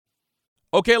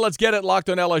Okay, let's get it. Locked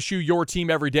on LSU, your team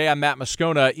every day. I'm Matt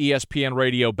Moscona, ESPN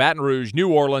Radio, Baton Rouge, New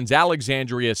Orleans,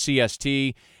 Alexandria,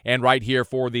 CST, and right here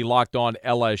for the Locked on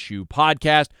LSU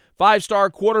podcast.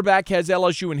 Five-star quarterback has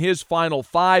LSU in his final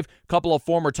five. A couple of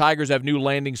former Tigers have new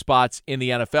landing spots in the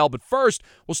NFL. But first,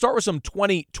 we'll start with some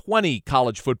 2020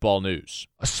 college football news.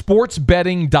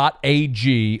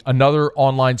 Sportsbetting.ag, another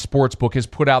online sports book, has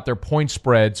put out their point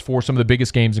spreads for some of the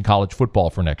biggest games in college football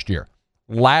for next year.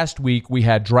 Last week, we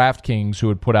had DraftKings who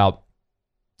had put out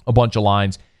a bunch of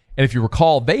lines. And if you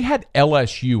recall, they had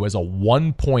LSU as a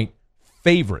 1-point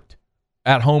favorite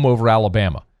at home over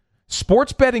Alabama.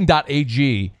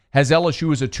 Sportsbetting.ag has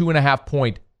LSU as a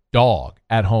 2.5-point dog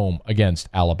at home against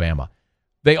Alabama.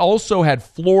 They also had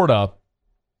Florida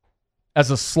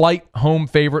as a slight home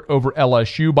favorite over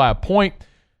LSU by a point.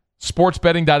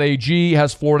 Sportsbetting.ag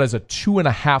has Florida as a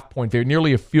 2.5-point favorite,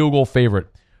 nearly a field goal favorite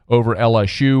over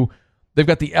LSU. They've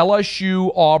got the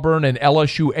LSU, Auburn, and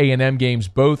LSU A&M games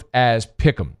both as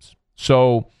pick'ems.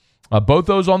 So both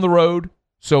those on the road.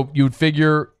 So you would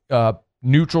figure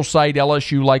neutral site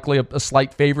LSU likely a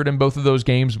slight favorite in both of those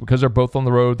games because they're both on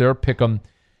the road. They're a pick'em.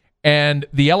 And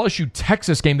the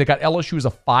LSU-Texas game, they got LSU as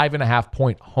a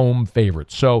 5.5-point home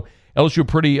favorite. So LSU a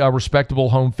pretty respectable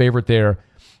home favorite there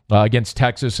against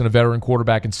Texas and a veteran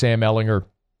quarterback in Sam Ehlinger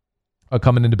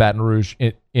coming into Baton Rouge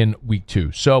in week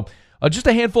 2. So just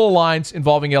a handful of lines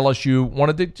involving LSU.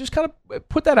 Wanted to just kind of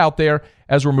put that out there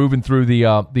as we're moving through the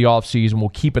offseason. We'll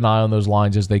keep an eye on those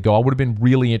lines as they go. I would have been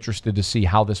really interested to see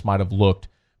how this might have looked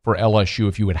for LSU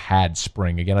if you had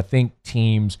spring. Again, I think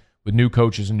teams with new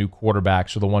coaches and new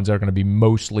quarterbacks are the ones that are going to be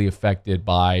mostly affected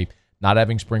by not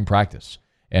having spring practice.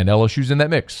 And LSU's in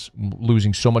that mix,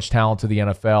 losing so much talent to the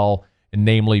NFL, and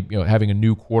namely having a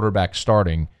new quarterback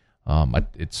starting.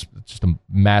 It's just a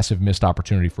massive missed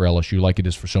opportunity for LSU like it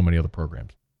is for so many other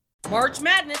programs. March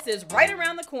Madness is right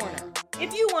around the corner.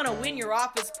 If you want to win your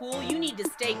office pool, you need to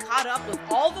stay caught up with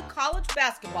all the college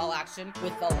basketball action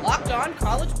with the Locked On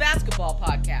College Basketball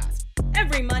Podcast.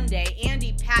 Every Monday,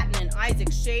 Andy Patton and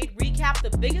Isaac Shade recap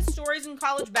the biggest stories in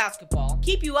college basketball,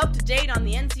 keep you up to date on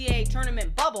the NCAA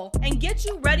tournament bubble, and get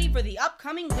you ready for the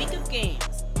upcoming week of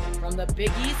games. From the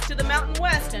Big East to the Mountain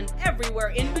West and everywhere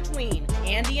in between,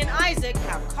 Andy and Isaac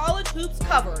have college hoops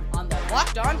covered on the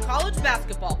Locked On College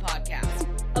Basketball Podcast.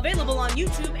 Available on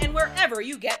YouTube and wherever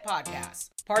you get podcasts.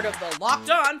 Part of the Locked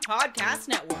On Podcast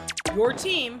Network. Your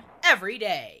team every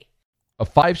day. A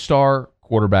 5-star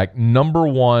quarterback, number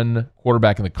 1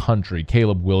 quarterback in the country,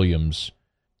 Caleb Williams,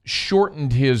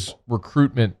 shortened his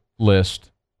recruitment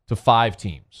list to 5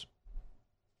 teams.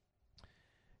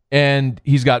 And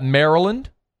he's got Maryland,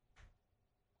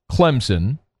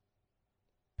 Clemson,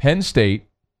 Penn State,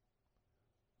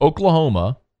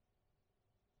 Oklahoma,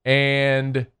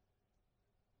 and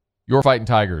your Fighting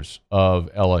Tigers of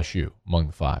LSU among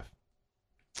the 5.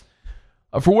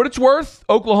 For what it's worth,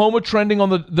 Oklahoma trending on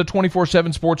the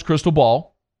 24/7 Sports Crystal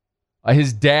Ball.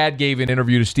 His dad gave an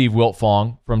interview to Steve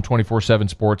Wiltfong from 24/7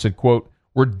 Sports, said, quote,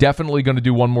 "We're definitely going to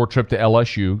do one more trip to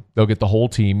LSU. They'll get the whole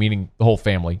team, meaning the whole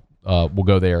family, will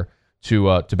go there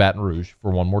to Baton Rouge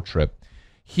for one more trip."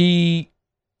 He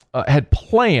had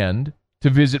planned to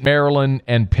visit Maryland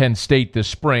and Penn State this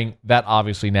spring. That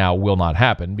obviously now will not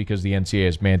happen because the NCAA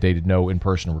has mandated no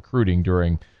in-person recruiting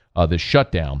during this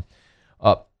shutdown.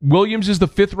 Williams is the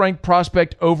 5th-ranked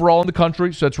prospect overall in the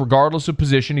country, so that's regardless of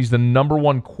position. He's the number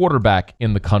 1 quarterback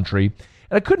in the country.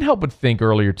 And I couldn't help but think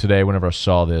earlier today whenever I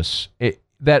saw this,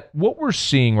 that what we're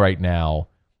seeing right now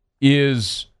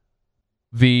is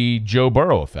the Joe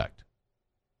Burrow effect.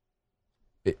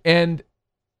 And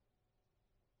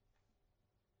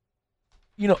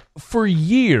for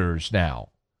years now,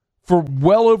 for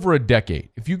well over a decade,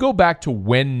 if you go back to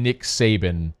when Nick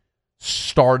Saban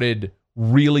started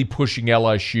really pushing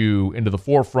LSU into the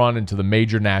forefront, into the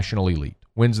major national elite,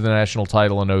 wins the national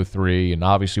title in 2003, and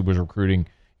obviously was recruiting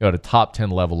at a top 10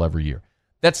 level every year.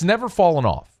 That's never fallen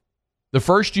off. The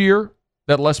first year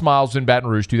that Les Miles was in Baton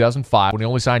Rouge, 2005, when he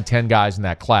only signed 10 guys in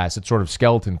that class, it's sort of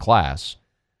skeleton class,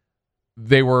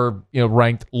 they were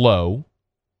ranked low.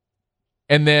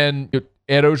 And then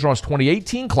Ed Orgeron's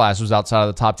 2018 class was outside of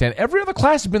the top 10. Every other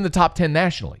class has been the top 10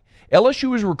 nationally. LSU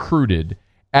was recruited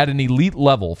at an elite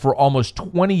level for almost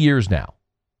 20 years now.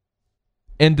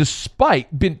 And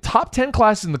despite being top 10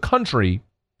 class in the country,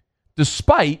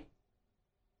 despite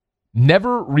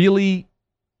never really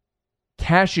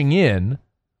cashing in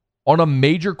on a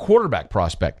major quarterback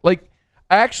prospect. Like,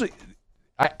 I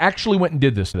actually went and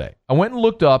did this today. I went and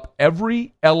looked up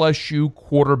every LSU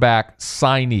quarterback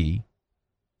signee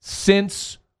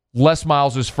since Les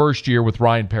Miles' first year with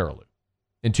Ryan Perrilloux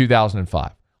in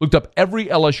 2005. Looked up every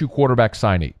LSU quarterback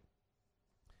signee.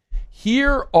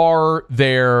 here are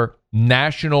their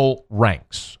national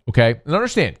ranks, okay? And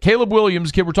understand, Caleb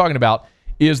Williams, kid we're talking about,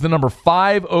 is the number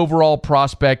 5 overall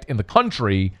prospect in the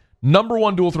country, number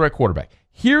 1 dual threat quarterback.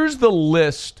 Here's the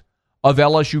list of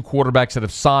LSU quarterbacks that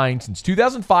have signed since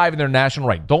 2005 in their national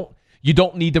rank. You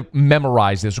don't need to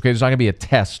memorize this, okay? There's not going to be a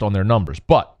test on their numbers.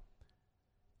 But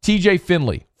TJ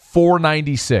Finley,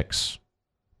 496.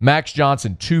 Max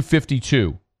Johnson,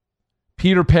 252.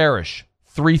 Peter Parrish,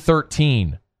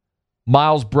 313.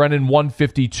 Miles Brennan,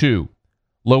 152.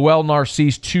 Lowell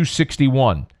Narcisse,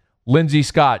 261. Lindsey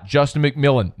Scott, Justin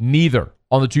McMillan, neither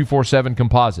on the 247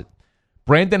 composite.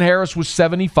 Brandon Harris was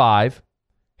 75.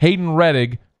 Hayden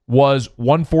Rettig was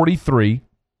 143.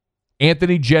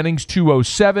 Anthony Jennings,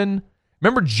 207.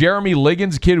 Remember Jeremy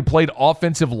Liggins, a kid who played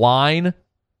offensive line,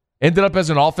 ended up as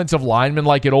an offensive lineman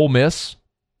like at Ole Miss?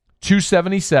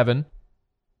 277.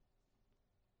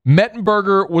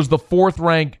 Mettenberger was the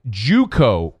 4th-ranked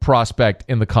JUCO prospect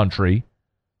in the country,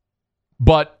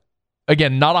 but,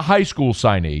 again, not a high school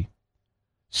signee.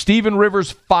 Stephen Rivers,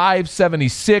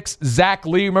 576. Zach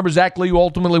Lee, remember Zach Lee, who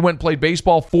ultimately went and played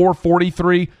baseball,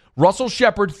 443. Russell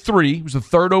Shepard, 3. He was the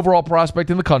 3rd overall prospect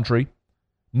in the country,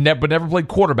 but never played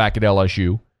quarterback at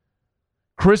LSU.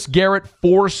 Chris Garrett,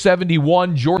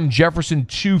 471. Jordan Jefferson,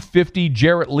 250.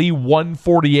 Jarrett Lee,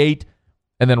 148.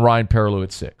 And then Ryan Perrilloux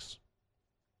at 6.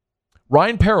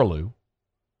 Ryan Perrilloux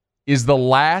is the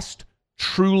last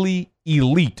truly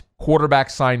elite quarterback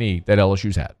signee that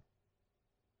LSU's had.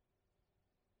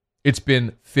 It's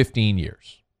been 15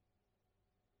 years.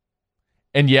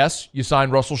 And yes, you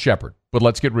signed Russell Shepard, but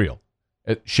let's get real.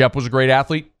 Shep was a great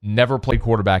athlete, never played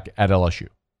quarterback at LSU.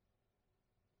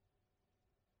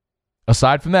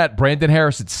 Aside from that, Brandon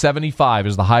Harris at 75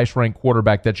 is the highest ranked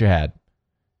quarterback that you had.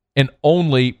 And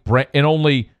only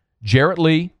Jarrett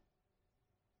Lee,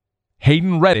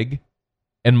 Hayden Rettig,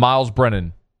 and Miles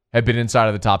Brennan have been inside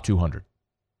of the top 200.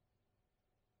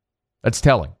 That's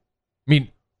telling. I mean,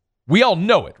 we all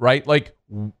know it, right? Like,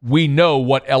 we know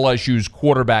what LSU's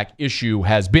quarterback issue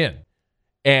has been.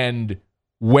 And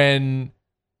when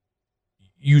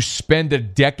you spend a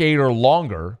decade or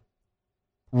longer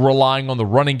relying on the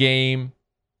running game,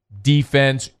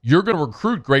 defense, you're going to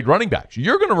recruit great running backs.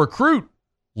 You're going to recruit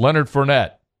Leonard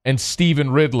Fournette and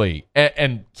Stephen Ridley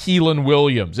and Keelan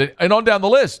Williams and on down the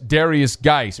list, Darius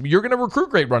Geis. I mean, you're going to recruit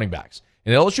great running backs.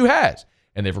 And LSU has.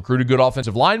 And they've recruited good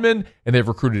offensive linemen, and they've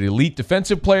recruited elite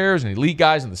defensive players and elite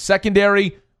guys in the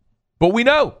secondary. But we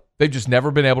know they've just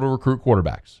never been able to recruit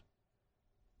quarterbacks.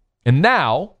 And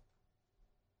now,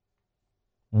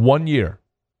 1 year.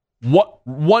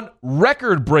 One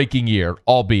record-breaking year,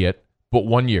 albeit, but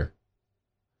 1 year.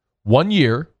 1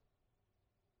 year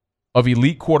of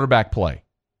elite quarterback play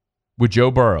with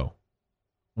Joe Burrow.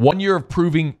 1 year of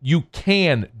proving you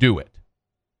can do it.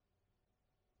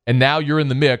 And now you're in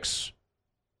the mix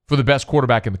for the best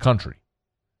quarterback in the country.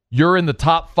 You're in the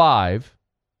top 5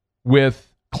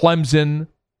 with Clemson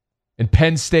and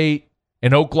Penn State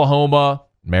and Oklahoma,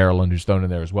 Maryland, who's thrown in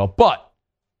there as well. But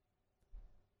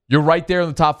you're right there in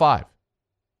the top 5.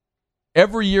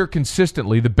 Every year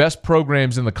consistently, the best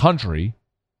programs in the country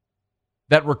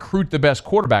that recruit the best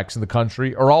quarterbacks in the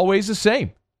country are always the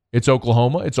same. It's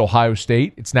Oklahoma, it's Ohio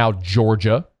State, it's now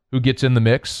Georgia who gets in the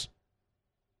mix.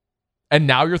 And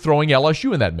now you're throwing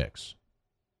LSU in that mix.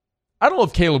 I don't know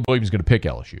if Caleb Williams is going to pick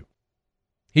LSU.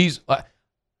 He's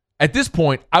at this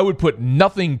point, I would put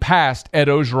nothing past Ed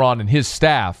Ogeron and his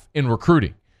staff in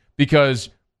recruiting because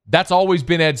that's always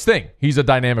been Ed's thing. He's a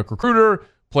dynamic recruiter.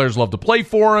 Players love to play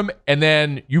for him. And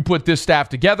then you put this staff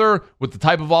together with the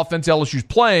type of offense LSU's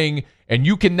playing, and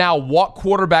you can now walk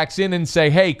quarterbacks in and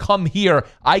say, hey, come here.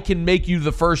 I can make you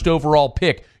the first overall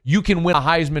pick. You can win a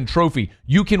Heisman Trophy.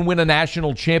 You can win a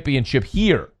national championship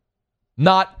here.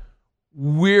 Not,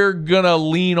 we're going to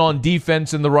lean on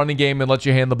defense in the running game and let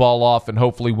you hand the ball off and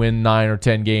hopefully win 9 or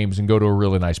 10 games and go to a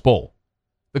really nice bowl.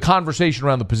 The conversation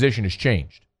around the position has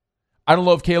changed. I don't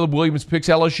know if Caleb Williams picks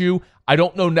LSU. I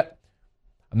don't know.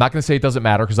 I'm not going to say it doesn't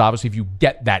matter because obviously if you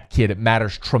get that kid, it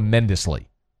matters tremendously.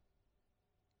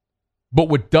 But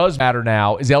what does matter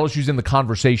now is LSU's in the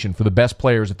conversation for the best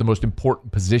players at the most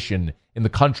important position in the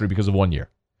country because of 1 year,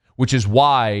 which is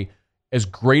why, as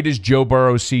great as Joe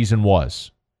Burrow's season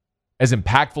was, as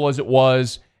impactful as it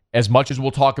was, as much as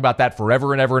we'll talk about that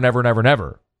forever and ever and ever and ever and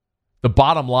ever, the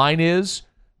bottom line is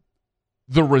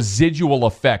the residual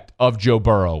effect of Joe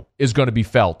Burrow is going to be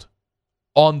felt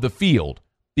on the field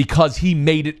because he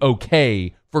made it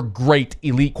okay for great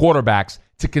elite quarterbacks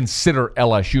to consider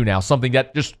LSU now, something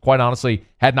that just quite honestly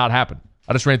had not happened.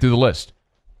 I just ran through the list.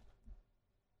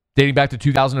 Dating back to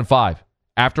 2005,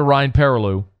 after Ryan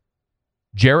Perrilloux,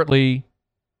 Jarrett Lee,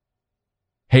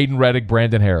 Hayden Reddick,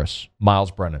 Brandon Harris, Miles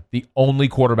Brennan, the only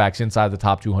quarterbacks inside the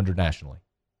top 200 nationally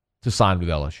to sign with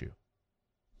LSU.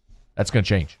 That's going to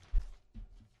change.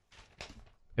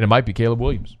 And it might be Caleb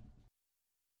Williams.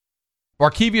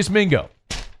 Barkevious Mingo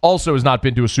also has not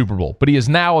been to a Super Bowl, but he is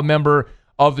now a member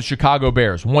of the Chicago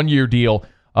Bears. 1-year deal.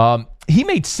 He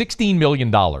made $16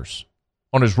 million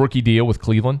on his rookie deal with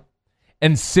Cleveland.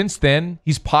 And since then,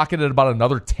 he's pocketed about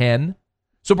another 10.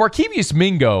 So Barkevious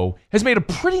Mingo has made a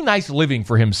pretty nice living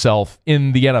for himself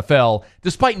in the NFL,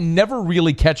 despite never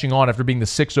really catching on after being the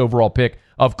 6th overall pick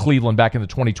of Cleveland back in the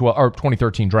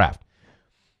 2013 draft.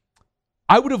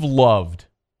 I would have loved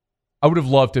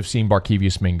to have seen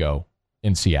Barkevious Mingo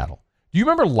in Seattle. Do you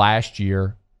remember last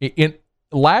year,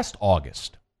 last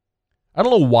August? I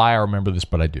don't know why I remember this,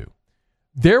 but I do.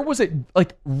 There was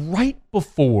right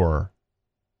before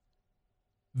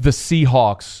the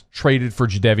Seahawks traded for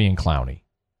Jadeveon Clowney,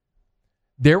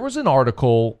 there was an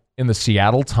article in the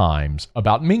Seattle Times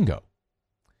about Mingo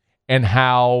and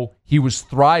how he was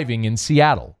thriving in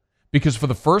Seattle because for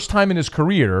the first time in his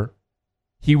career,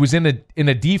 he was in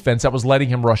a defense that was letting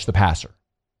him rush the passer.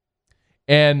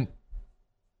 And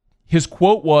his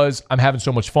quote was, "I'm having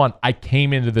so much fun. I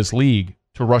came into this league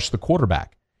to rush the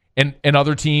quarterback. And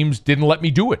other teams didn't let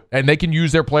me do it. And they can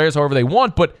use their players however they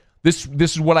want, but this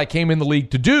is what I came in the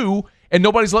league to do, and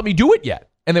nobody's let me do it yet."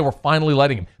 And they were finally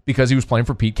letting him because he was playing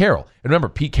for Pete Carroll. And remember,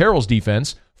 Pete Carroll's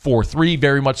defense, 4-3,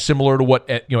 very much similar to what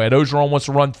Ed Ogeron wants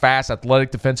to run, fast,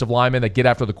 athletic defensive linemen that get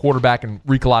after the quarterback and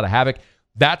wreak a lot of havoc.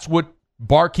 That's what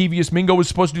Barkevious Mingo was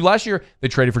supposed to do last year. They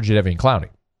traded for Jadeveon Clowney,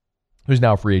 who's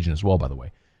now a free agent as well, by the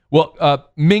way.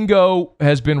 Well, Mingo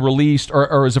has been released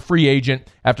or is a free agent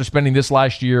after spending this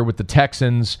last year with the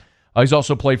Texans. He's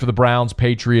also played for the Browns,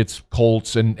 Patriots,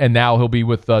 Colts, and now he'll be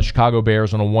with Chicago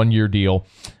Bears on a 1-year deal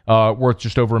worth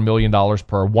just over $1 million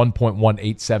per,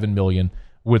 $1.187 million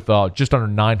with just under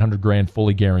 $900,000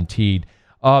 fully guaranteed.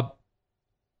 I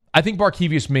think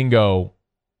Barkevious Mingo,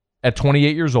 at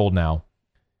 28 years old now,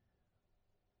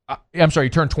 he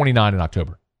turned 29 in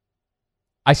October.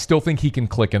 I still think he can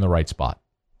click in the right spot.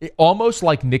 Almost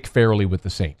like Nick Fairley with the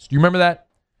Saints. Do you remember that?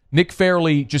 Nick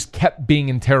Fairley just kept being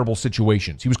in terrible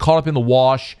situations. He was caught up in the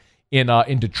wash in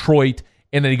Detroit,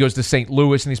 and then he goes to St.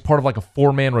 Louis, and he's part of like a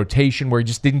 4-man rotation where he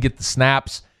just didn't get the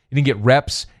snaps, he didn't get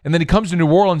reps, and then he comes to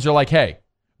New Orleans. They're like, "Hey,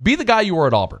 be the guy you were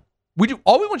at Auburn.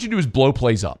 All we want you to do is blow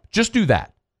plays up. Just do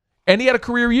that." And he had a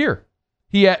career year.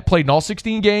 He had played in all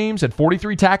 16 games, had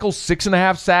 43 tackles,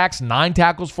 6.5 sacks, 9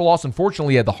 tackles for loss.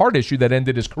 Unfortunately, he had the heart issue that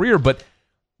ended his career, but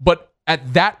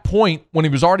at that point, when he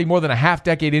was already more than a half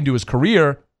decade into his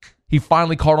career, he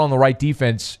finally caught on the right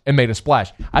defense and made a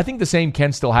splash. I think the same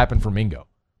can still happen for Mingo.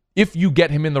 If you get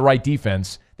him in the right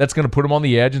defense, that's going to put him on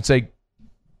the edge and say,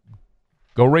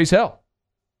 go raise hell.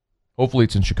 Hopefully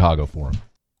it's in Chicago for him.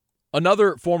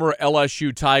 Another former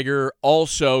LSU Tiger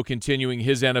also continuing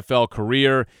his NFL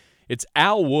career. It's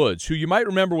Al Woods, who you might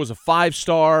remember was a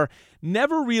 5-star,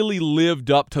 never really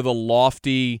lived up to the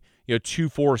lofty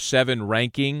 247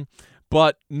 ranking.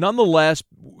 But nonetheless,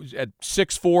 at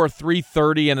 6'4",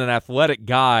 330, and an athletic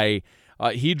guy,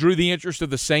 he drew the interest of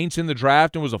the Saints in the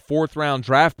draft and was a 4th-round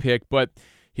draft pick, but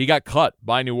he got cut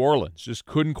by New Orleans, just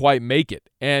couldn't quite make it,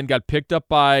 and got picked up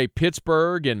by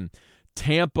Pittsburgh and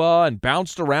Tampa and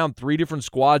bounced around 3 different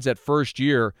squads that first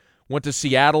year, went to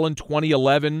Seattle in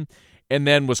 2011, and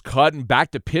then was cut and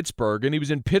back to Pittsburgh. And he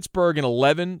was in Pittsburgh in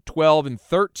 11, 12, and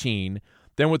 13,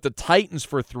 then with the Titans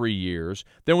for 3 years,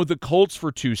 then with the Colts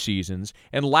for 2 seasons,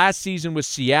 and last season with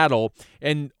Seattle.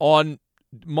 And on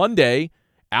Monday,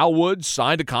 Al Woods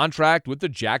signed a contract with the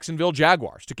Jacksonville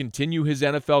Jaguars to continue his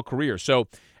NFL career. So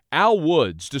Al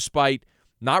Woods, despite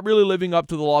not really living up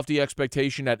to the lofty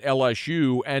expectation at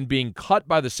LSU and being cut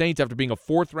by the Saints after being a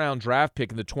 4th-round draft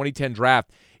pick in the 2010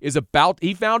 draft,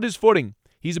 he found his footing.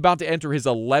 He's about to enter his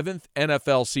 11th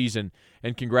NFL season,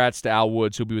 and congrats to Al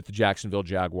Woods, who'll be with the Jacksonville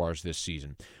Jaguars this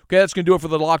season. Okay, that's going to do it for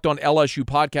the Locked On LSU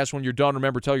podcast. When you're done,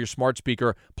 remember, tell your smart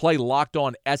speaker, play Locked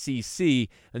On SEC,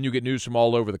 and you'll get news from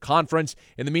all over the conference.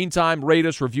 In the meantime, rate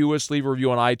us, review us, leave a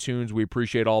review on iTunes. We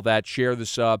appreciate all that. Share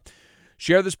this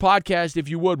podcast if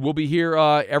you would. We'll be here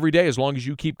every day as long as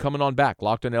you keep coming on back.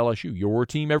 Locked On LSU, your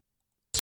team every